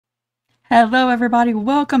Hello everybody,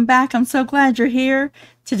 welcome back. I'm so glad you're here.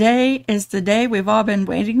 Today is the day we've all been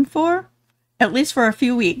waiting for, at least for a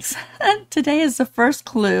few weeks. Today is the first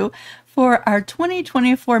clue for our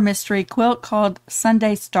 2024 mystery quilt called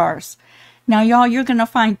Sundae Stars. Now y'all, you're going to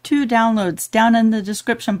find 2 downloads down in the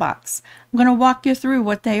description box. I'm going to walk you through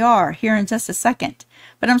what they are here in just a second.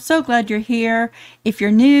 But I'm so glad you're here. If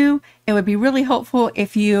you're new, it would be really helpful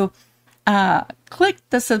if you click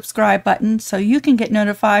the subscribe button so you can get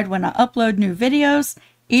notified when I upload new videos.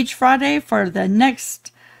 Each Friday for the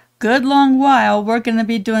next good long while, we're going to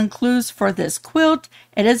be doing clues for this quilt.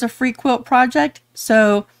 It is a free quilt project,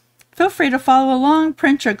 so feel free to follow along,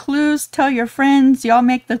 print your clues, tell your friends, y'all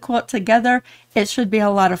make the quilt together. It should be a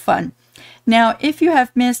lot of fun. Now, if you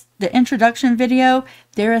have missed the introduction video,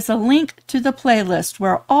 there is a link to the playlist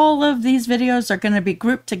where all of these videos are going to be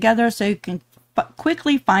grouped together so you can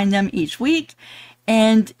quickly find them each week.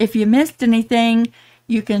 And if you missed anything,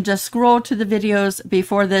 you can just scroll to the videos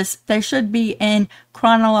before this. They should be in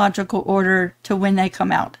chronological order to when they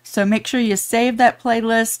come out. So make sure you save that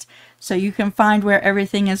playlist so you can find where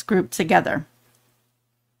everything is grouped together.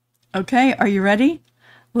 Okay, are you ready?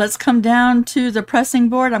 Let's come down to the pressing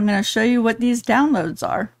board. I'm going to show you what these downloads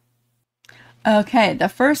are. Okay, the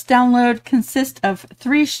first download consists of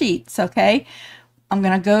 3 sheets, okay? I'm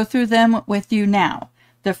going to go through them with you now.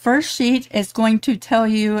 The first sheet is going to tell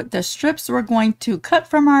you the strips we're going to cut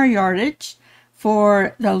from our yardage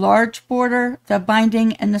for the large border, the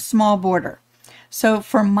binding, and the small border. So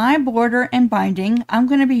for my border and binding, I'm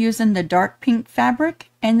going to be using the dark pink fabric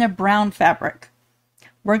and the brown fabric.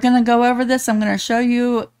 We're going to go over this. I'm going to show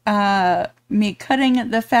you me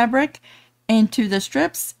cutting the fabric into the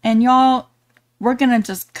strips, and y'all, we're going to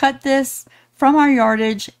just cut this from our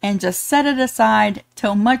yardage and just set it aside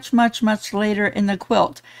till much later in the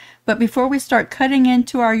quilt. But before we start cutting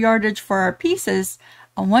into our yardage for our pieces,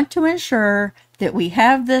 I want to ensure that we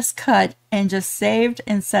have this cut and just saved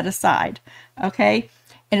and set aside. Okay,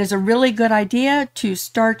 it is a really good idea to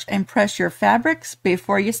starch and press your fabrics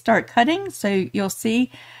before you start cutting. So you'll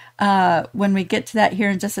see when we get to that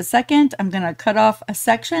here in just a second, I'm going to cut off a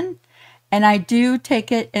section. And I do take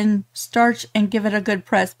it and starch and give it a good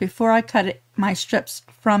press before I cut my strips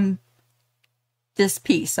from this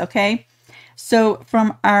piece, okay? So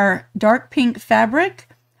from our dark pink fabric,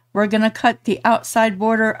 we're going to cut the outside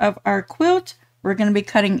border of our quilt. We're going to be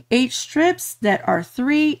cutting 8 strips that are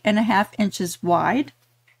 3.5 inches wide.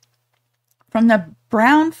 From the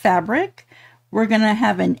brown fabric, we're going to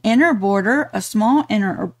have an inner border, a small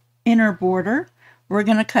inner border. We're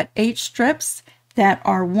going to cut 8 strips that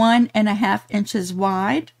are 1.5 inches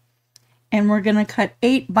wide, and we're going to cut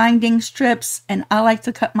 8 binding strips, and I like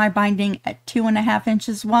to cut my binding at 2.5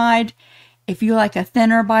 inches wide. If you like a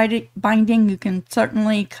thinner binding, you can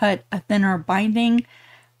certainly cut a thinner binding,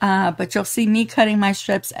 but you'll see me cutting my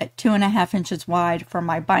strips at 2.5 inches wide for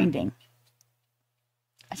my binding.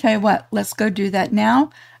 I tell you what, let's go do that now,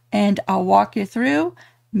 and I'll walk you through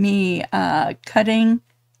me cutting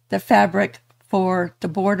the fabric for the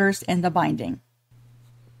borders and the binding.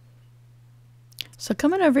 So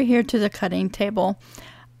coming over here to the cutting table,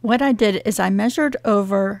 what I did is I measured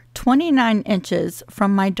over 29 inches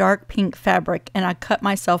from my dark pink fabric, and I cut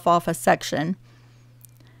myself off a section.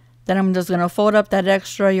 Then I'm just going to fold up that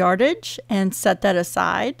extra yardage and set that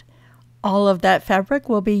aside. All of that fabric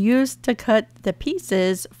will be used to cut the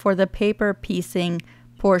pieces for the paper piecing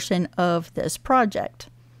portion of this project.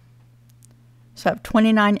 So I have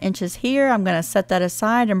 29 inches here. I'm going to set that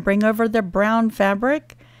aside and bring over the brown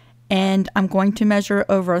fabric. And I'm going to measure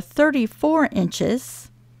over 34 inches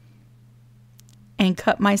and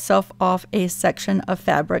cut myself off a section of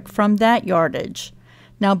fabric from that yardage.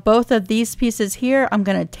 Now both of these pieces here, I'm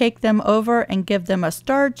going to take them over and give them a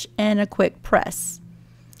starch and a quick press.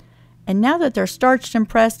 And now that they're starched and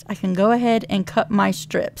pressed, I can go ahead and cut my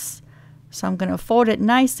strips. So I'm going to fold it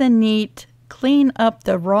nice and neat, clean up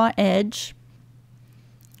the raw edge,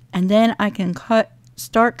 and then I can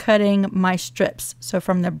start cutting my strips. So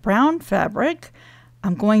from the brown fabric,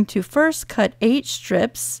 I'm going to first cut 8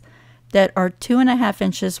 strips that are 2.5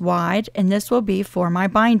 inches wide, and this will be for my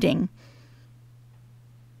binding.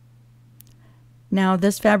 Now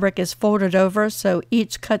this fabric is folded over, so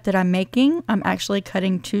each cut that I'm making, I'm actually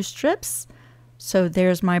cutting 2 strips. So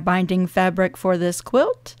there's my binding fabric for this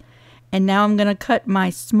quilt. And now I'm going to cut my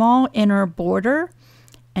small inner border,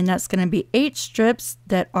 and that's going to be 8 strips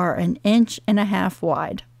that are 1.5 inches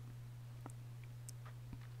wide.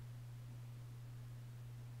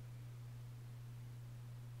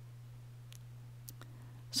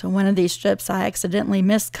 So one of these strips I accidentally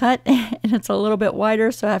miscut, and it's a little bit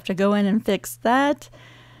wider, so I have to go in and fix that,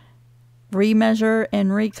 remeasure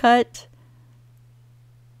and recut.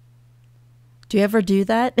 Do you ever do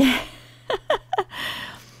that?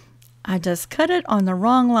 I just cut it on the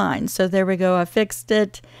wrong line. So there we go. I fixed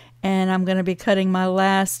it. And I'm going to be cutting my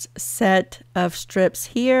last set of strips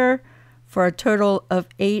here for a total of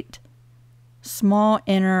 8 small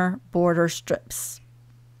inner border strips.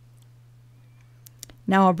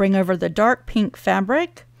 Now I'll bring over the dark pink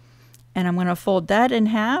fabric and I'm going to fold that in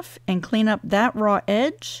half and clean up that raw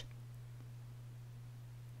edge.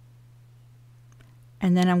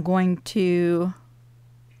 And then I'm going to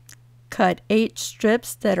cut 8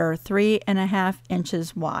 strips that are 3.5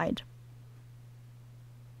 inches wide.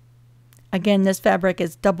 Again, this fabric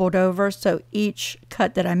is doubled over, so each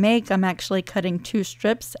cut that I make, I'm actually cutting 2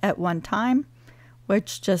 strips at one time,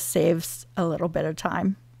 which just saves a little bit of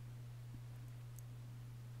time.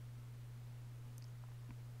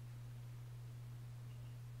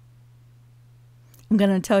 I'm going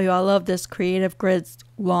to tell you, I love this Creative Grids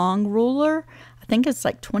long ruler. I think it's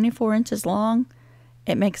like 24 inches long.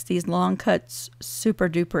 It makes these long cuts super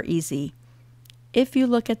duper easy if you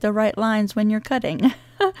look at the right lines when you're cutting.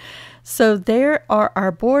 So there are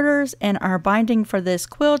our borders and our binding for this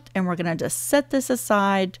quilt, and we're going to just set this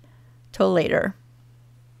aside till later.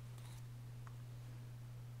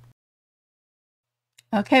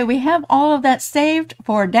 Okay, we have all of that saved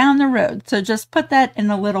for down the road. So just put that in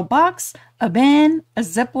a little box, a bin, a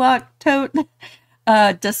Ziploc tote.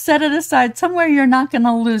 Just set it aside somewhere you're not going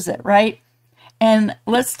to lose it, right? And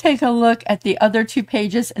let's take a look at the other 2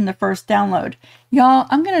 pages in the first download. Y'all,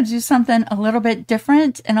 I'm going to do something a little bit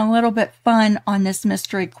different and a little bit fun on this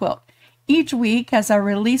mystery quilt. Each week as I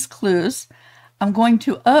release clues, I'm going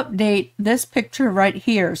to update this picture right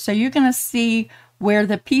here. So you're going to see where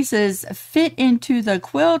the pieces fit into the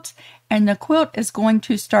quilt, and the quilt is going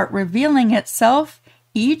to start revealing itself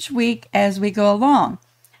each week as we go along.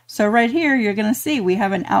 So right here, you're going to see we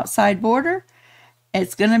have an outside border.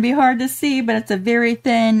 It's going to be hard to see, but it's a very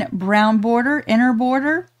thin brown border, inner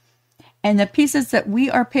border. And the pieces that we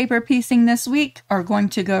are paper piecing this week are going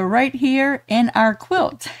to go right here in our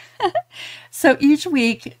quilt. So each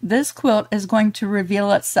week, this quilt is going to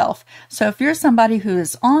reveal itself. So if you're somebody who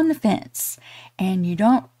is on the fence and you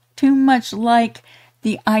don't too much like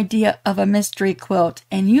the idea of a mystery quilt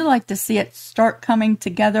and you like to see it start coming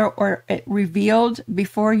together or it revealed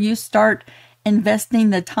before you start investing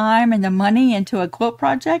the time and the money into a quilt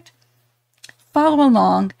project, follow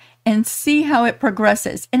along and see how it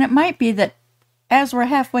progresses. And it might be that as we're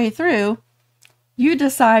halfway through, you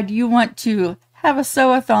decide you want to have a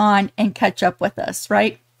sew-a-thon and catch up with us,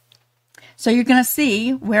 right? So you're going to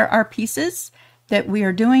see where our pieces that we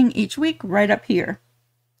are doing each week right up here.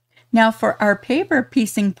 Now for our paper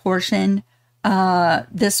piecing portion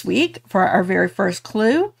this week, for our very first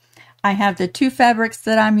clue, I have the 2 fabrics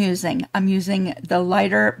that I'm using. I'm using the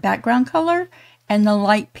lighter background color and the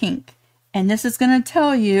light pink. And this is going to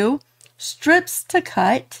tell you strips to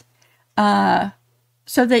cut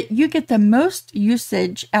so that you get the most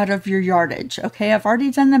usage out of your yardage. Okay, I've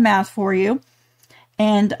already done the math for you.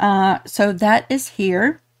 And so that is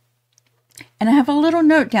here. And I have a little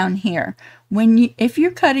note down here. If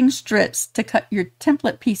you're cutting strips to cut your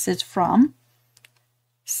template pieces from,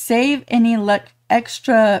 save any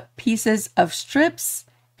extra pieces of strips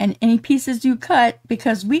and any pieces you cut,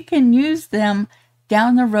 because we can use them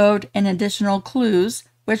down the road in additional clues,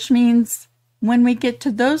 which means when we get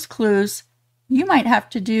to those clues, you might have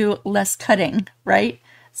to do less cutting, right?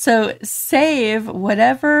 So save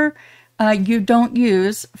whatever you don't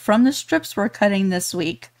use from the strips we're cutting this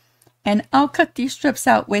week. And I'll cut these strips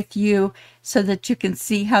out with you so that you can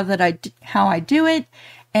see how I do it.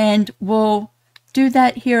 And we'll do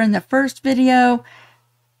that here in the first video.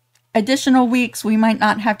 Additional weeks, we might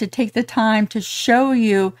not have to take the time to show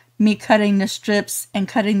you me cutting the strips and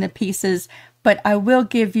cutting the pieces, but I will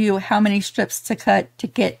give you how many strips to cut to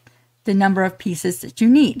get the number of pieces that you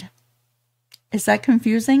need. Is that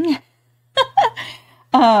confusing?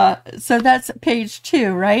 So that's page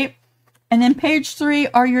 2, right? And then page 3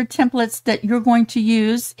 are your templates that you're going to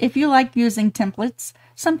use if you like using templates.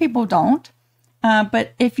 Some people don't.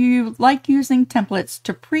 But if you like using templates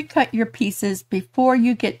to pre-cut your pieces before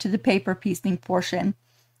you get to the paper piecing portion,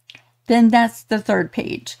 then that's the 3rd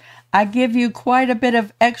page. I give you quite a bit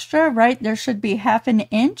of extra, right? There should be 1/2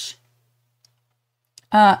 inch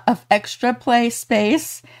of extra play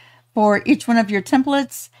space for each one of your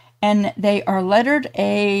templates, and they are lettered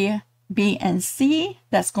A, B, and C.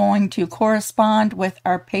 That's going to correspond with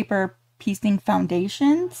our paper piecing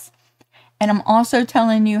foundations. And I'm also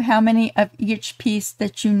telling you how many of each piece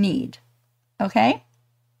that you need. Okay?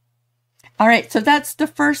 All right, so that's the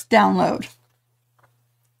first download.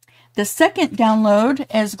 The second download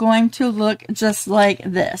is going to look just like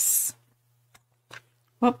this.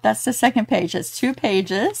 Whoop, that's the second page. It's 2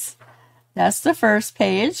 pages. That's the first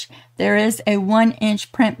page. There is a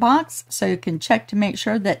 1-inch print box, so you can check to make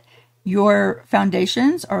sure that your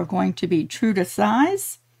foundations are going to be true to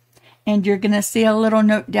size. And you're going to see a little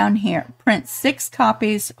note down here. Print 6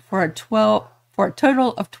 copies for a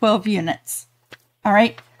total of 12 units. All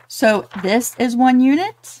right, so this is 1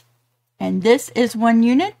 unit, and this is 1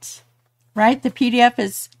 unit, right? The PDF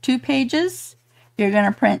is 2 pages. You're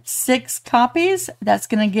going to print 6 copies. That's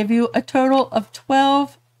going to give you a total of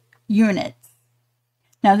 12 units.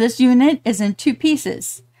 Now this unit is in 2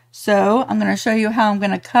 pieces. So I'm going to show you how I'm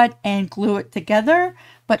going to cut and glue it together.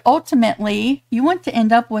 But ultimately, you want to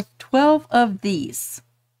end up with 12 of these.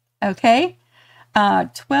 Okay?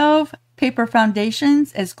 12 paper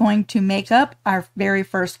foundations is going to make up our very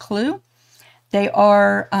first clue. They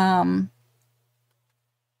are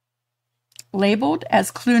labeled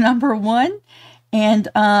as clue number 1. And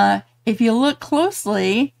if you look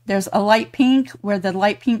closely, there's a light pink where the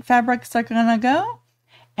light pink fabrics are going to go.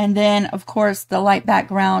 And then, of course, the light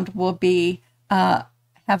background will be have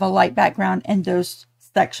a light background in those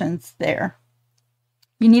sections there.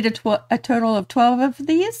 You need a total of 12 of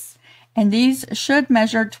these, and these should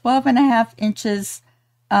measure 12.5 inches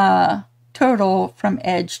total from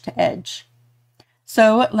edge to edge.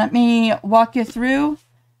 So let me walk you through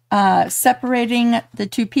separating the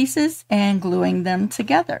 2 pieces and gluing them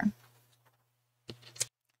together.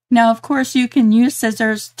 Now, of course, you can use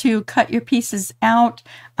scissors to cut your pieces out.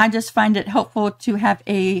 I just find it helpful to have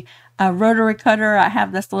a rotary cutter. I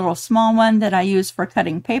have this little small one that I use for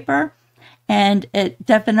cutting paper, and it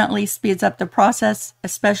definitely speeds up the process,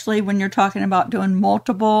 especially when you're talking about doing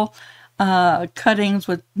multiple cuttings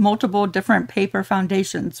with multiple different paper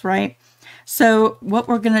foundations, right? So what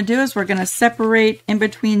we're going to do is we're going to separate in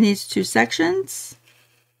between these 2 sections.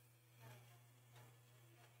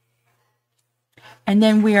 And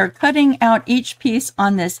then we are cutting out each piece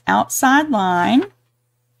on this outside line.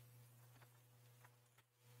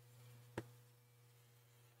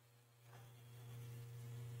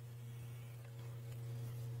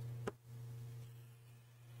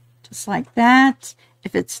 Just like that.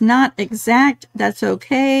 If it's not exact, that's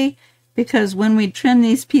okay, because when we trim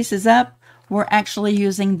these pieces up, we're actually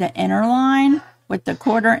using the inner line with the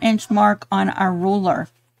 1/4 inch mark on our ruler.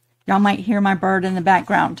 Y'all might hear my bird in the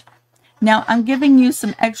background. Now I'm giving you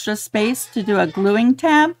some extra space to do a gluing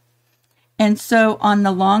tab. And so on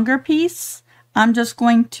the longer piece, I'm just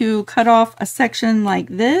going to cut off a section like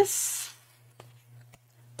this.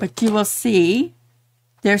 But you will see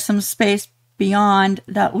there's some space beyond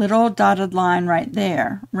that little dotted line right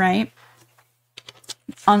there, right?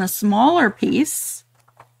 On a smaller piece,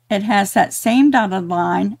 it has that same dotted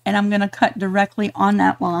line, and I'm going to cut directly on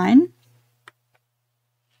that line.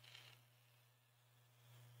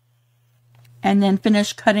 And then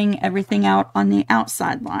finish cutting everything out on the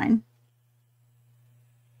outside line.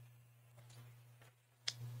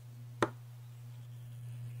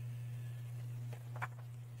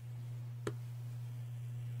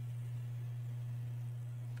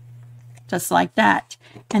 Just like that.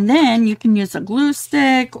 And then you can use a glue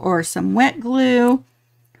stick or some wet glue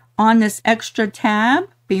on this extra tab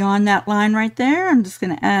beyond that line right there. I'm just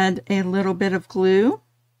going to add a little bit of glue.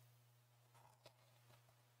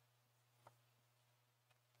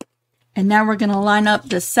 And now we're going to line up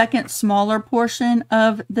the second smaller portion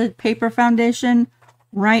of the paper foundation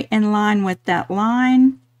right in line with that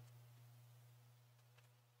line.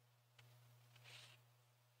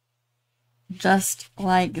 Just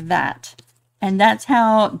like that. And that's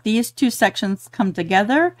how these 2 sections come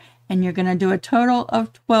together. And you're going to do a total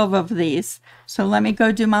of 12 of these. So let me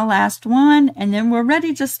go do my last one, and then we're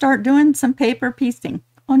ready to start doing some paper piecing.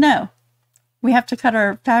 Oh no, we have to cut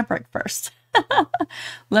our fabric first.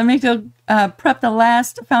 Let me go prep the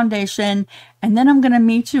last foundation, and then I'm going to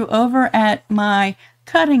meet you over at my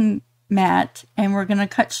cutting mat, and we're going to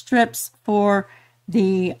cut strips for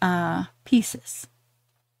the pieces.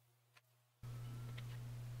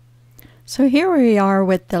 So here we are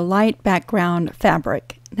with the light background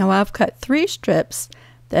fabric. Now I've cut 3 strips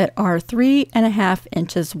that are 3.5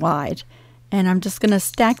 inches wide, and I'm just going to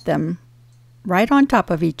stack them right on top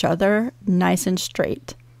of each other, nice and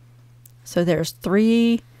straight. So there's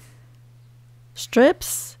 3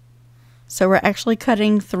 strips. So we're actually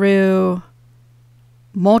cutting through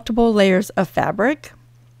multiple layers of fabric.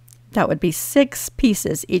 That would be 6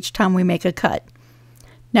 pieces each time we make a cut.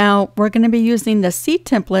 Now we're going to be using the seed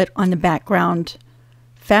template on the background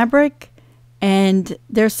fabric, and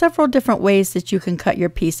there's several different ways that you can cut your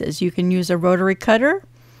pieces. You can use a rotary cutter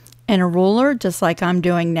and a ruler, just like I'm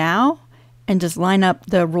doing now, and just line up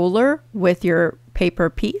the ruler with your paper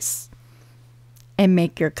piece. and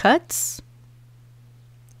make your cuts.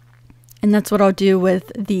 And that's what I'll do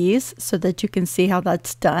with these so that you can see how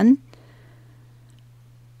that's done.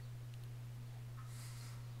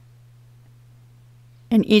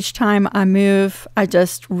 And each time I move, I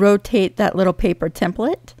just rotate that little paper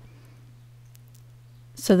template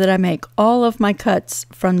so that I make all of my cuts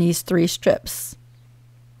from these 3 strips.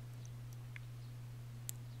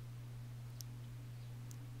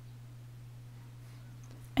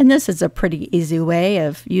 And this is a pretty easy way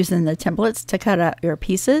of using the templates to cut out your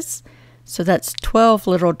pieces. So that's 12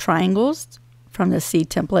 little triangles from the C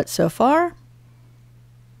template so far.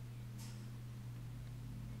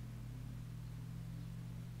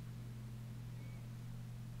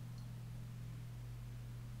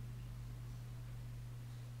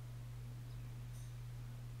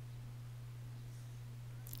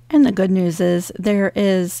 And the good news is there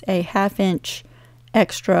is a 1/2 inch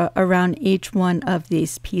extra around each one of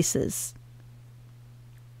these pieces.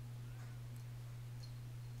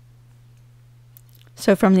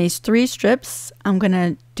 So from these 3 strips, I'm going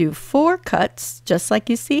to do 4 cuts, just like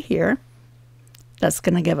you see here. That's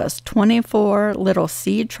going to give us 24 little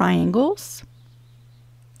seed triangles.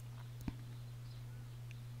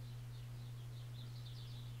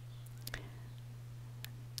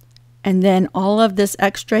 And then all of this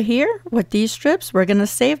extra here with these strips, we're going to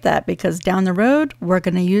save that because down the road, we're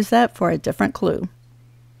going to use that for a different clue.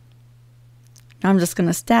 Now I'm just going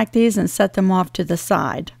to stack these and set them off to the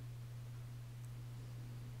side.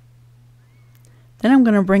 Then I'm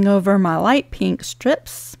going to bring over my light pink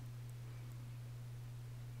strips.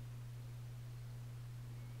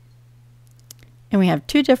 And we have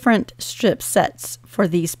 2 different strip sets for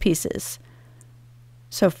these pieces.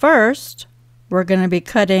 So first, we're going to be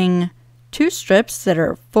cutting 2 strips that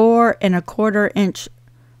are 4 1/4 inch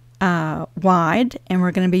wide, and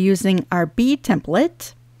we're going to be using our B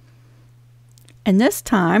template. And this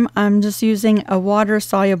time, I'm just using a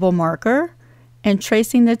water-soluble marker and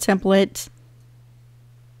tracing the template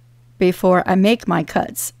before I make my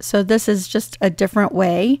cuts. So this is just a different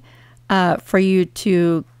way for you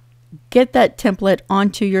to get that template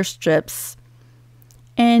onto your strips.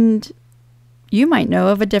 And you might know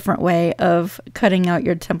of a different way of cutting out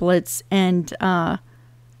your templates, and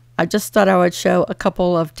I just thought I would show a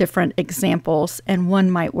couple of different examples, and one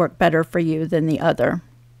might work better for you than the other.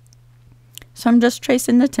 So I'm just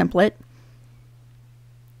tracing the template.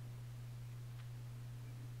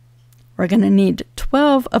 We're going to need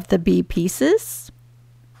 12 of the B pieces.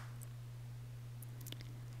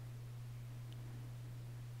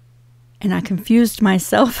 And I confused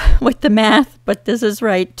myself with the math, but this is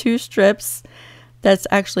right. 2 strips. That's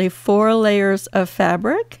actually 4 layers of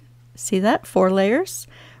fabric. See that? 4 layers.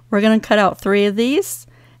 We're going to cut out 3 of these,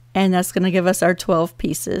 and that's going to give us our 12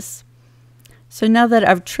 pieces. So now that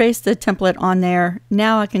I've traced the template on there,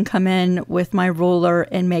 now I can come in with my ruler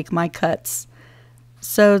and make my cuts.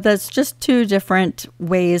 So that's just 2 different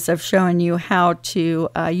ways of showing you how to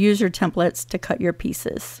use your templates to cut your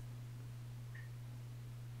pieces.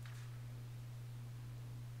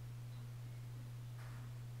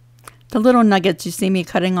 The little nuggets you see me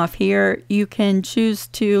cutting off here, you can choose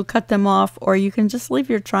to cut them off, or you can just leave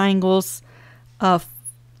your triangles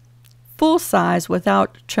full size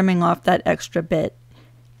without trimming off that extra bit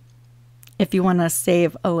if you want to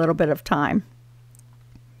save a little bit of time.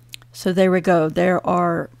 So there we go. There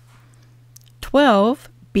are 12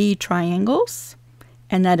 B triangles,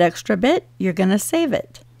 and that extra bit, you're going to save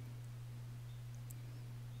it.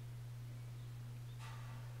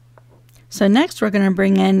 So next we're going to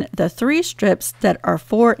bring in the 3 strips that are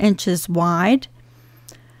 4 inches wide.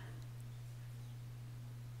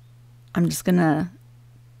 I'm just going to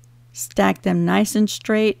stack them nice and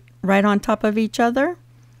straight right on top of each other.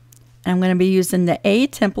 And I'm going to be using the A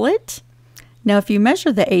template. Now if you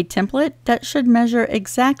measure the A template, that should measure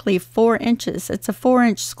exactly 4 inches. It's a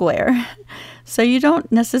 4-inch square. So you don't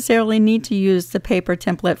necessarily need to use the paper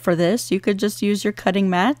template for this. You could just use your cutting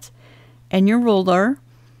mat and your ruler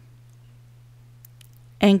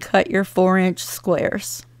and cut your 4-inch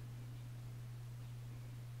squares.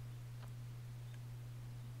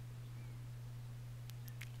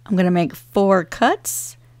 I'm going to make 4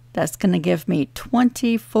 cuts. That's going to give me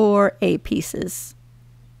 24 A pieces.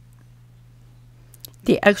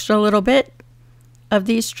 The extra little bit of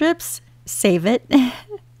these strips, save it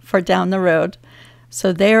for down the road.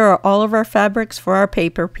 So there are all of our fabrics for our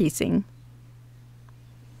paper piecing.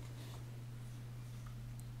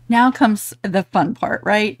 Now comes the fun part,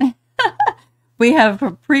 right? We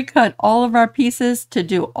have pre-cut all of our pieces to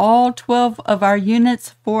do all 12 of our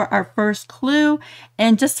units for our first clue.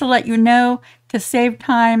 And just to let you know, to save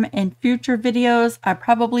time in future videos, I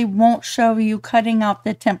probably won't show you cutting out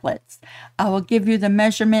the templates. I will give you the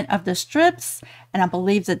measurement of the strips, and I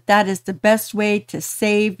believe that that is the best way to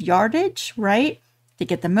save yardage, right? To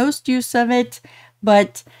get the most use of it.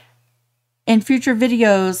 But in future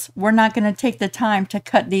videos, we're not going to take the time to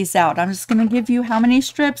cut these out. I'm just going to give you how many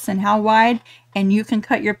strips and how wide, and you can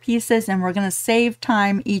cut your pieces, and we're going to save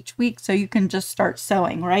time each week so you can just start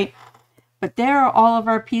sewing, right? But there are all of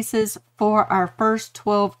our pieces for our first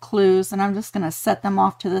 12 clues, and I'm just going to set them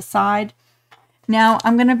off to the side. Now,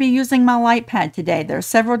 I'm going to be using my light pad today. There are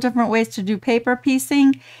several different ways to do paper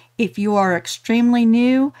piecing. If you are extremely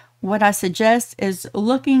new, what I suggest is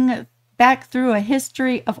looking back through a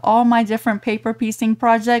history of all my different paper piecing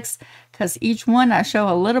projects, because each one I show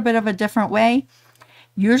a little bit of a different way.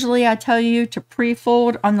 Usually I tell you to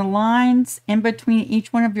pre-fold on the lines in between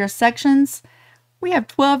each one of your sections. We have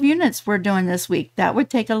 12 units we're doing this week. That would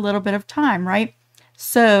take a little bit of time, right?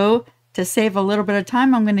 So to save a little bit of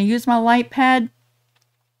time, I'm going to use my light pad.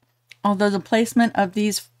 Although the placement of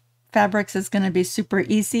these fabrics is going to be super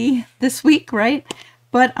easy this week, right?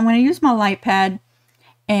 But I'm going to use my light pad,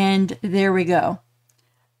 and there we go.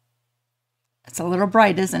 It's a little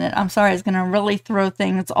bright, isn't it? I'm sorry, it's going to really throw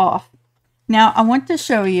things off. Now I want to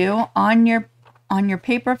show you on your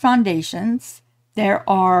paper foundations, there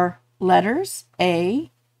are letters A,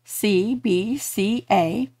 C, B, C,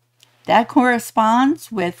 A. That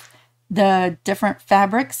corresponds with the different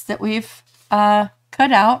fabrics that we've cut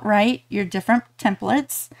out, right? Your different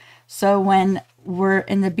templates. So when we're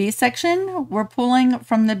in the B section, we're pulling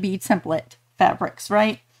from the B template fabrics,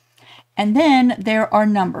 right? And then there are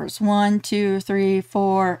numbers 1, 2, 3,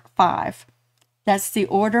 4, 5. That's the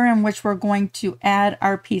order in which we're going to add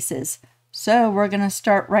our pieces. So we're going to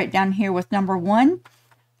start right down here with number 1.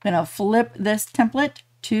 I'm going to flip this template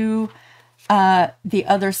to the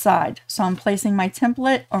other side. So I'm placing my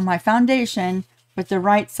template or my foundation with the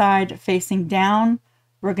right side facing down.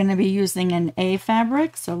 We're going to be using an A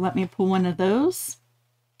fabric, so let me pull one of those.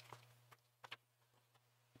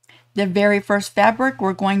 The very first fabric,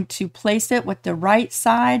 we're going to place it with the right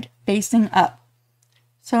side facing up.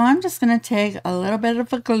 So I'm just going to take a little bit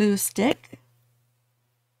of a glue stick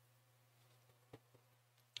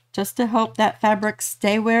just to help that fabric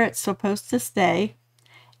stay where it's supposed to stay.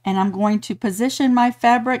 And I'm going to position my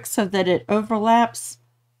fabric so that it overlaps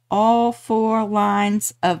all 4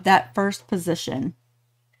 lines of that first position.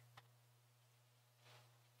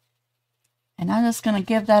 And I'm just going to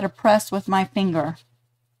give that a press with my finger.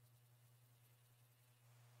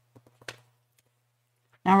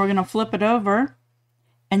 Now we're going to flip it over.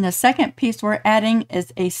 And the second piece we're adding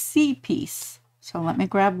is a C piece. So let me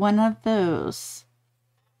grab one of those.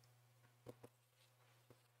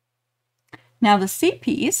 Now the C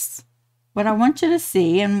piece, what I want you to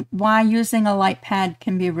see and why using a light pad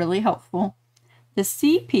can be really helpful, the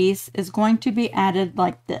C piece is going to be added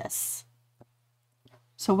like this.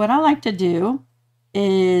 So what I like to do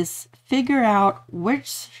is figure out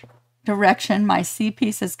which direction my C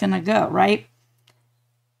piece is going to go, right?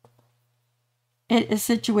 It is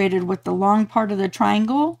situated with the long part of the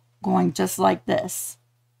triangle going just like this.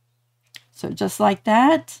 So just like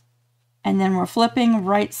that. And then we're flipping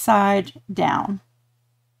right side down.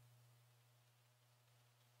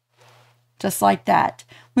 Just like that.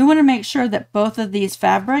 We want to make sure that both of these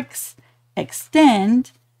fabrics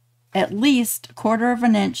extend at least 1/4 of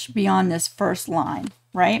an inch beyond this first line,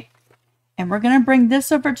 right? And we're going to bring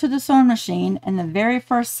this over to the sewing machine, and the very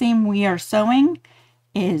first seam we are sewing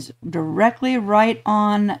is directly right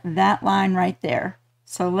on that line right there.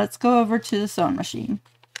 So let's go over to the sewing machine.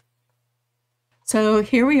 So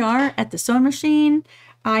here we are at the sewing machine.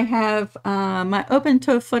 I have my open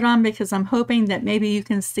toe foot on because I'm hoping that maybe you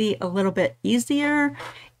can see a little bit easier.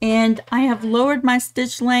 And I have lowered my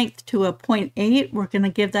stitch length to a 0.8. We're going to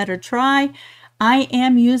give that a try. I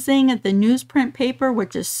am using the newsprint paper,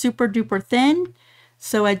 which is super duper thin.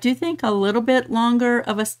 So I do think a little bit longer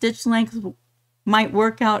of a stitch length might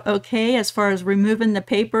work out okay as far as removing the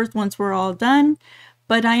papers once we're all done.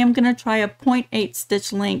 But I am going to try a 0.8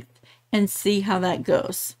 stitch length and see how that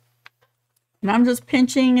goes. And I'm just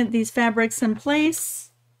pinching these fabrics in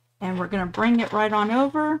place, and we're going to bring it right on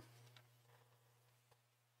over.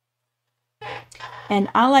 And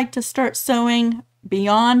I like to start sewing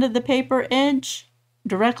beyond the paper edge,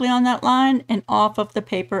 directly on that line and off of the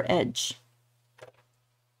paper edge.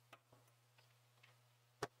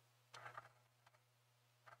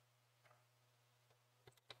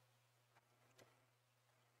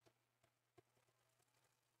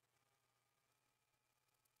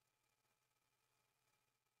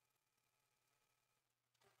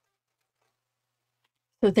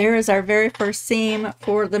 So there is our very first seam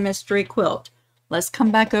for the mystery quilt. Let's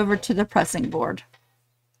come back over to the pressing board.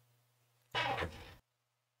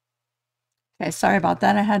 Okay, sorry about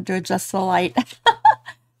that. I had to adjust the light.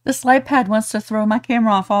 This light pad wants to throw my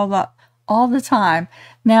camera off all the time.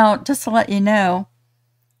 Now, just to let you know,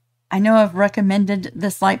 I know I've recommended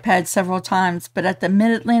this light pad several times, but at the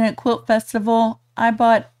Mid-Atlantic Quilt Festival, I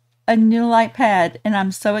bought a new light pad, and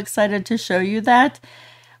I'm so excited to show you that.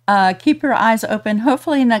 Keep your eyes open.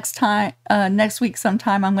 Hopefully next week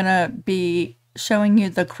sometime, I'm going to be showing you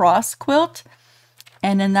the cross quilt,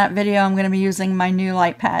 and in that video, I'm going to be using my new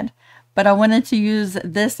light pad. But I wanted to use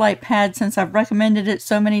this light pad since I've recommended it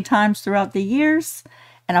so many times throughout the years.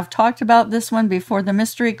 And I've talked about this one before the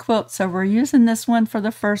mystery quilt, so we're using this one for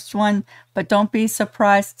the first one. But don't be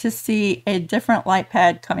surprised to see a different light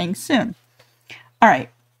pad coming soon. All right.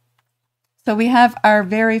 So we have our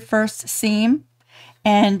very first seam.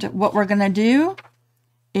 And what we're going to do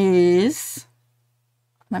is,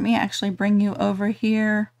 let me actually bring you over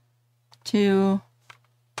here to,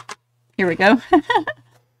 here we go.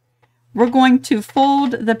 We're going to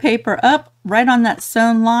fold the paper up right on that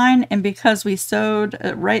sewn line, and because we sewed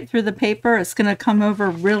right through the paper, it's going to come over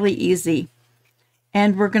really easy.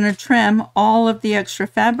 And we're going to trim all of the extra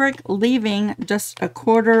fabric, leaving just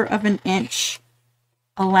 1/4 of an inch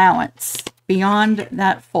allowance beyond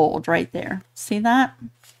that fold right there. See that?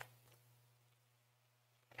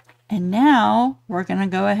 And now we're going to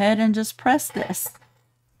go ahead and just press this.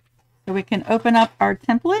 So we can open up our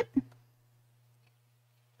template.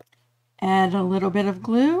 Add a little bit of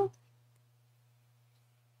glue.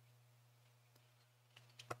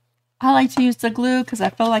 I like to use the glue because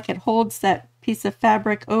I feel like it holds that piece of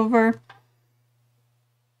fabric over.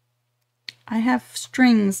 I have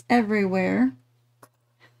strings everywhere.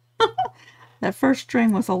 That first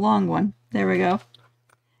string was a long one. There we go.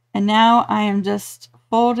 And now I am just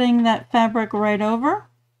folding that fabric right over.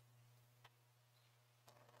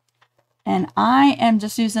 And I am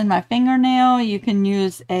just using my fingernail. You can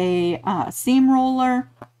use a seam roller.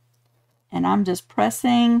 And I'm just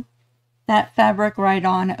pressing that fabric right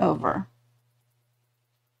on over.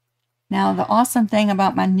 Now, the awesome thing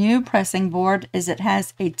about my new pressing board is it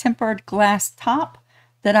has a tempered glass top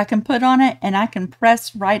that I can put on it, and I can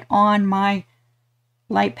press right on my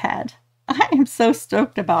light pad. I am so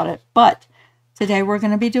stoked about it. But today we're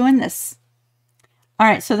going to be doing this. All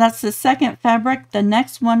right, so that's the second fabric. The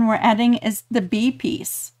next one we're adding is the B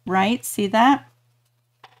piece, right? See that?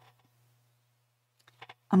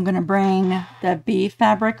 I'm going to bring the B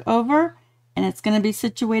fabric over, and it's going to be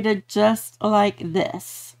situated just like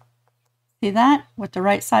this. See that? With the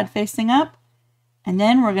right side facing up. And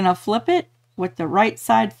then we're going to flip it with the right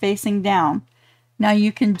side facing down. Now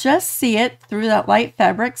you can just see it through that light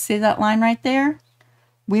fabric. See that line right there?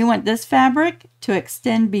 We want this fabric to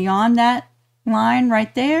extend beyond that line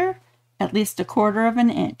right there, at least 1/4 of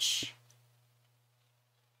an inch.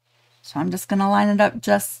 So I'm just going to line it up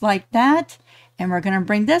just like that, and we're going to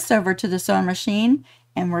bring this over to the sewing machine,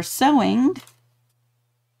 and we're sewing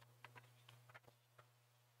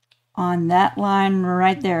on that line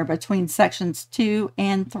right there between sections 2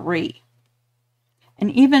 and 3.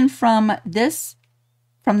 And even from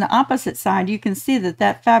the opposite side, you can see that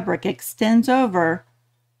that fabric extends over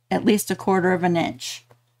at least 1/4 of an inch.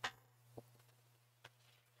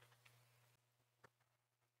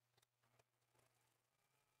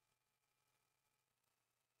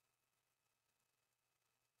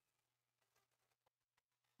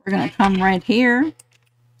 We're going to come right here.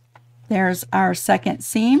 There's our second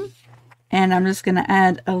seam, and I'm just going to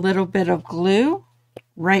add a little bit of glue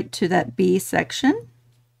right to that B section.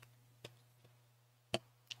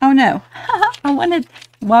 Oh no,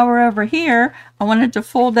 while we're over here, I wanted to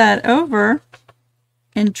fold that over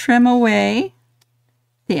and trim away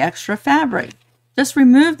the extra fabric. Just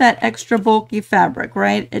remove that extra bulky fabric,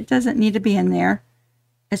 right? It doesn't need to be in there.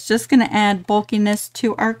 It's just going to add bulkiness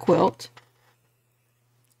to our quilt.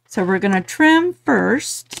 So we're going to trim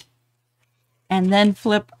first and then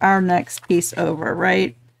flip our next piece over,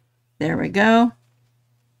 right? There we go.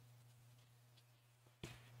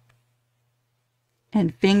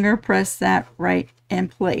 And finger press that right in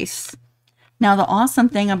place. Now the awesome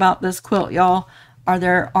thing about this quilt, y'all,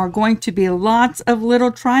 there are going to be lots of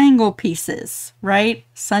little triangle pieces, right?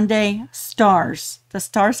 Sundae Stars. The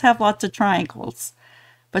stars have lots of triangles.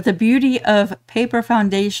 But the beauty of paper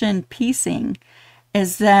foundation piecing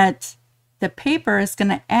is that the paper is going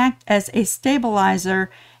to act as a stabilizer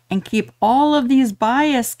and keep all of these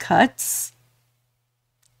bias cuts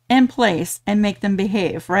in place and make them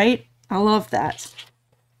behave, right? I love that.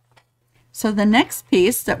 So the next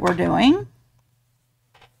piece that we're doing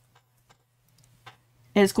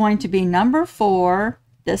is going to be number 4,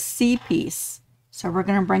 the C piece. So we're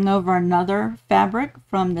going to bring over another fabric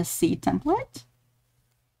from the C template.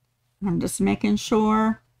 I'm just making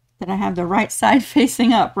sure that I have the right side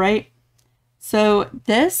facing up, right? So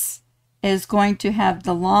this is going to have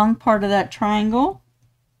the long part of that triangle,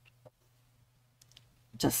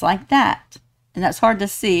 just like that. And that's hard to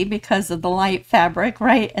see because of the light fabric,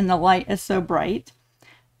 right? And the light is so bright.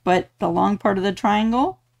 But the long part of the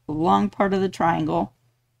triangle, the long part of the triangle,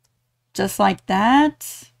 just like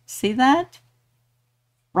that. See that?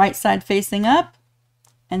 Right side facing up.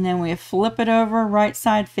 And then we flip it over, right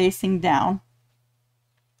side facing down.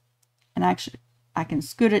 And actually, I can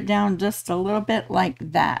scoot it down just a little bit like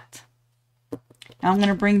that. Now I'm going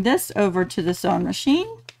to bring this over to the sewing machine,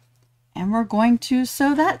 and we're going to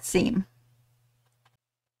sew that seam.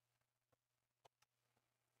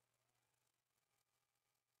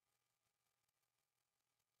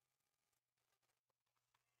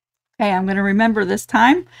 Okay, I'm going to remember this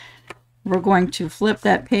time. We're going to flip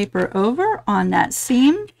that paper over on that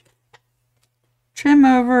seam, trim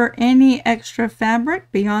over any extra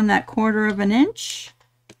fabric beyond that 1/4 of an inch.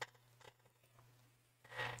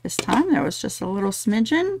 This time there was just a little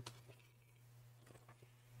smidgen.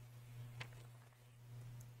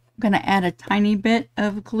 I'm going to add a tiny bit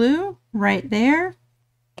of glue right there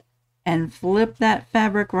and flip that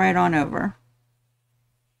fabric right on over.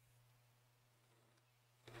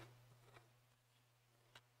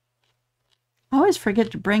 I always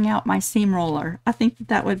forget to bring out my seam roller. I think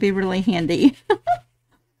that would be really handy.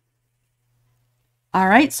 All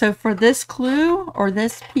right, so for this clue or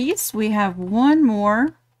this piece, we have one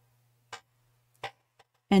more,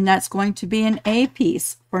 and that's going to be an A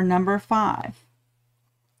piece for number 5.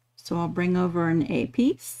 So I'll bring over an A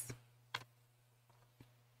piece.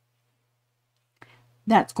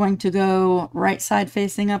 That's going to go right side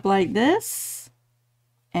facing up like this,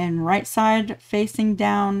 and right side facing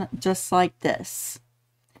down just like this.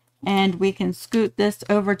 And we can scoot this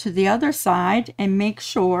over to the other side and make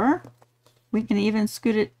sure we can even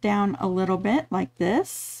scoot it down a little bit like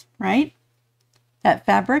this, right? That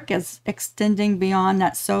fabric is extending beyond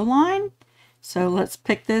that sew line. So let's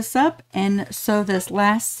pick this up and sew this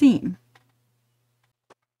last seam.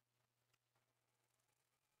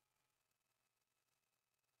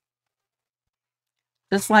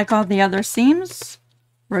 Just like all the other seams,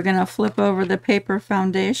 we're going to flip over the paper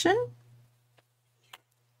foundation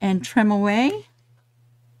and trim away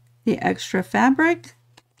the extra fabric,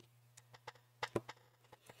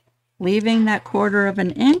 leaving that 1/4 of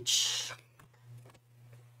an inch.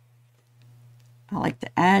 I like to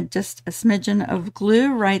add just a smidgen of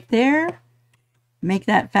glue right there. Make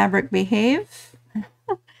that fabric behave.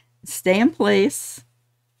 Stay in place.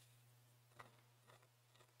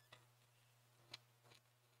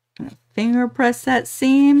 Finger press that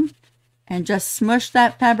seam and just smush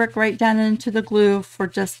that fabric right down into the glue for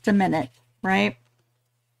just a minute, right?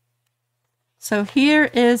 So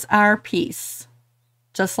here is our piece,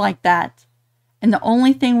 just like that. And the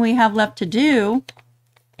only thing we have left to do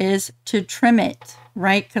is to trim it,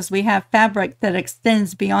 right? Because we have fabric that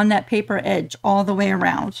extends beyond that paper edge all the way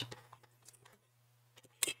around.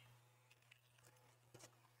 I'm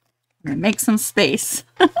gonna make some space.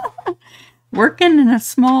 Working in a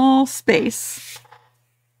small space.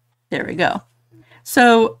 There we go.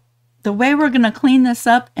 So the way we're going to clean this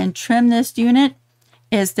up and trim this unit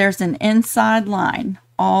is there's an inside line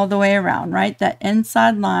all the way around, right? That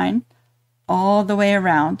inside line all the way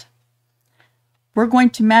around. We're going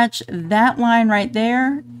to match that line right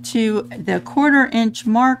there to the 1/4 inch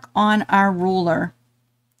mark on our ruler.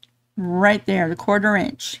 Right there, the 1/4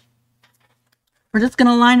 inch. We're just going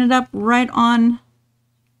to line it up right on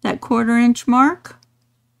that 1/4 inch mark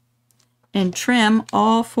and trim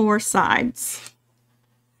all 4 sides.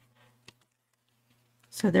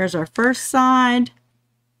 So there's our first side.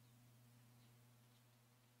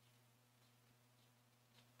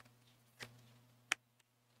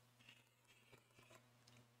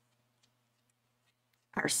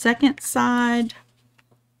 Our second side.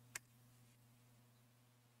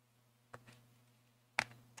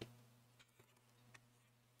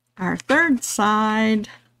 Our third side.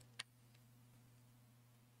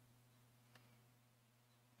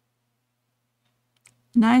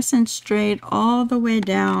 Nice and straight all the way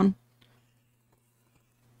down.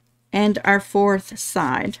 And our 4th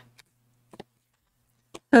side.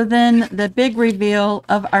 So then the big reveal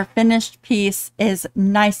of our finished piece is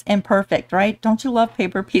nice and perfect, right? Don't you love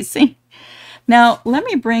paper piecing? Now, let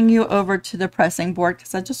me bring you over to the pressing board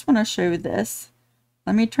because I just want to show you this.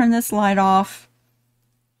 Let me turn this light off.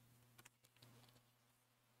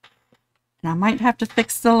 And I might have to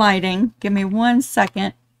fix the lighting. Give me 1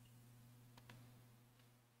 second.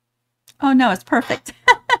 Oh no, it's perfect.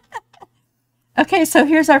 Okay, so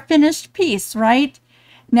here's our finished piece, right?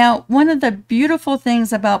 Now, one of the beautiful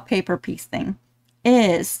things about paper piecing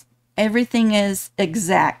is everything is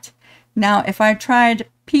exact. Now, if I tried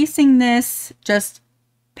piecing this, just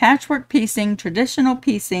patchwork piecing, traditional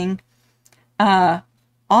piecing,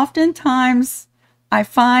 oftentimes I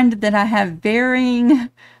find that I have varying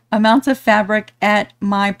amounts of fabric at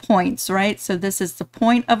my points, right? So this is the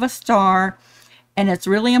point of a star, and it's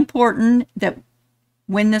really important that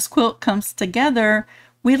when this quilt comes together,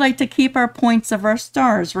 we like to keep our points of our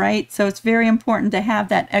stars, right? So it's very important to have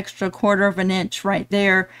that extra 1/4 of an inch right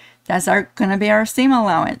there. That's going to be our seam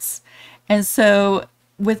allowance. And so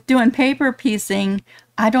with doing paper piecing,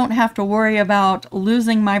 I don't have to worry about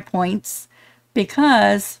losing my points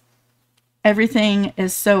because everything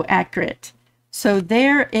is so accurate. So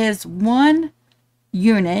there is 1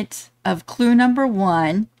 unit of clue number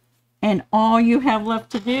 1, and all you have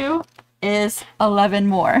left to do is 11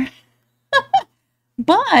 more.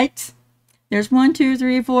 But there's 1, 2,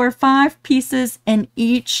 3, 4, 5 pieces in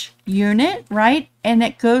each unit, right? And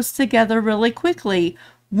it goes together really quickly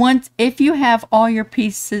if you have all your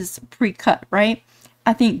pieces pre-cut, right?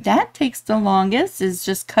 I think that takes the longest, is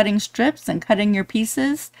just cutting strips and cutting your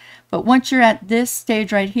pieces. But once you're at this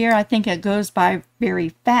stage right here, I think it goes by very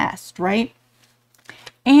fast, right?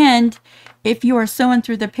 And if you are sewing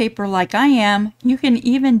through the paper like I am, you can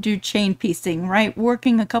even do chain piecing, right?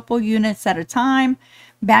 Working a couple units at a time,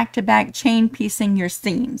 back to back chain piecing your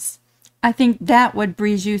seams. I think that would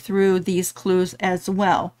breeze you through these clues as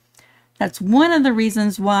well. That's one of the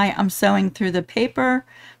reasons why I'm sewing through the paper,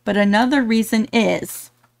 but another reason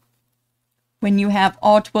is when you have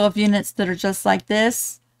all 12 units that are just like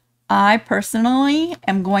this, I personally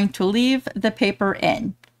am going to leave the paper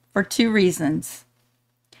in for 2 reasons.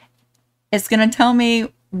 It's going to tell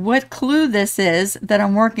me what clue this is that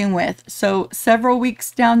I'm working with. So several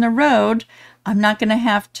weeks down the road, I'm not going to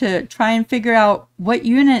have to try and figure out what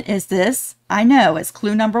unit is this. I know it's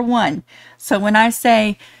clue number 1. So when I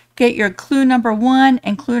say get your clue number 1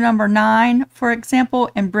 and clue number 9, for example,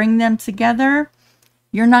 and bring them together,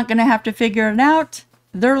 you're not going to have to figure it out.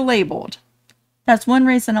 They're labeled. That's one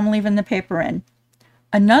reason I'm leaving the paper in.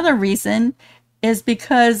 Another reason is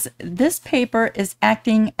because this paper is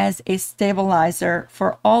acting as a stabilizer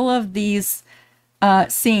for all of these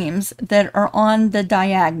seams that are on the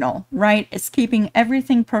diagonal, right? It's keeping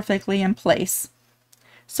everything perfectly in place.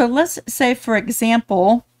 So let's say, for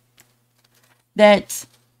example, that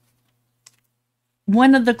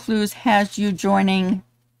one of the clues has you joining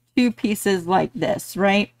 2 pieces like this,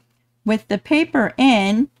 right? With the paper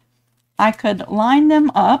in, I could line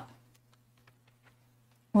them up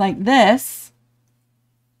like this,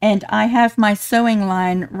 and I have my sewing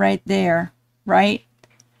line right there, right?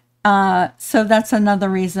 So that's another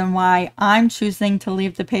reason why I'm choosing to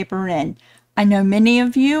leave the paper in. I know many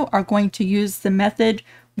of you are going to use the method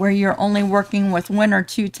where you're only working with 1 or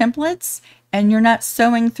 2 templates and you're not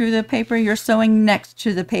sewing through the paper, you're sewing next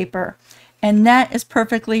to the paper. And that is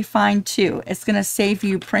perfectly fine too. It's going to save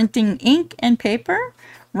you printing ink and paper,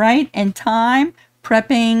 right? And time,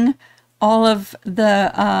 prepping all of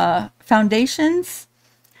the foundations.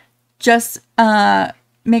 Just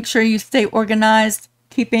make sure you stay organized,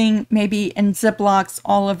 keeping maybe in Ziplocs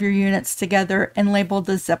all of your units together and label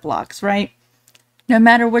the Ziplocs, right? No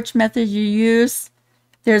matter which method you use,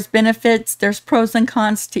 there's benefits, there's pros and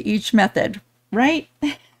cons to each method, right?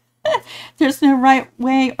 There's no right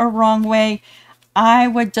way or wrong way. I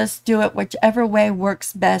would just do it whichever way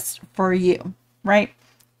works best for you, right?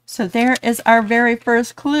 So there is our very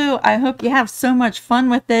first clue. I hope you have so much fun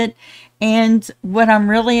with it. And what I'm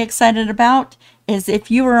really excited about is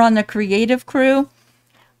if you are on the creative crew,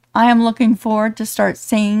 I am looking forward to start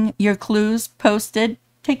seeing your clues posted.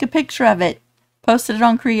 Take a picture of it. Post it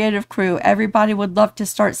on Creative Crew. Everybody would love to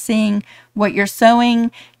start seeing what you're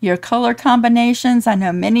sewing, your color combinations. I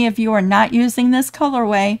know many of you are not using this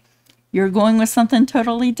colorway. You're going with something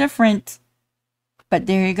totally different. But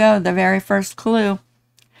there you go, the very first clue.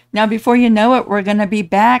 Now, before you know it, we're going to be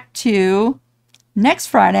back to next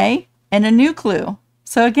Friday and a new clue.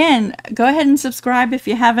 So again, go ahead and subscribe if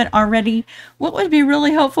you haven't already. What would be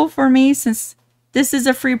really helpful for me, since this is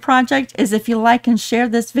a free project, is if you like and share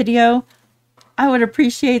this video. I would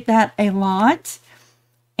appreciate that a lot.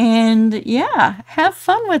 And yeah, have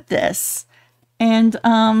fun with this. And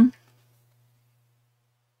I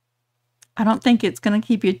don't think it's going to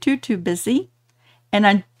keep you too busy. And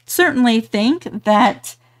I certainly think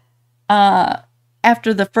that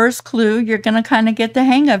after the first clue, you're going to kind of get the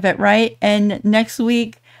hang of it, right? And next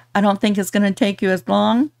week, I don't think it's going to take you as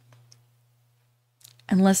long,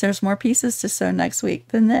 unless there's more pieces to sew next week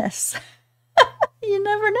than this. You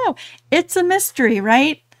never know. It's a mystery,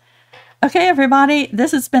 right? Okay, everybody,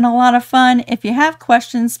 this has been a lot of fun. If you have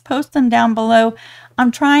questions, post them down below.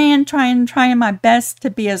 I'm trying my best to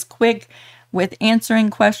be as quick with answering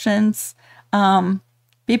questions.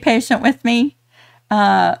 Be patient with me.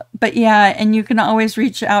 But yeah, and you can always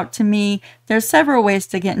reach out to me. There's several ways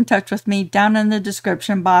to get in touch with me down in the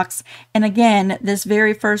description box. And again, this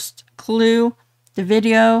very first clue, the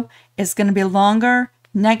video is going to be longer.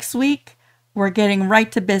 Next week, we're getting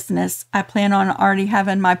right to business. I plan on already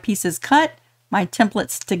having my pieces cut, my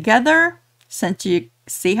templates together, since you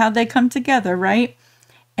see how they come together, right?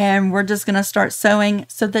 And we're just going to start sewing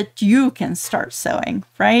so that you can start sewing,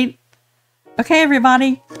 right? Okay,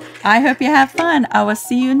 everybody. I hope you have fun. I will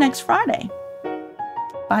see you next Friday.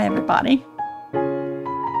 Bye, everybody.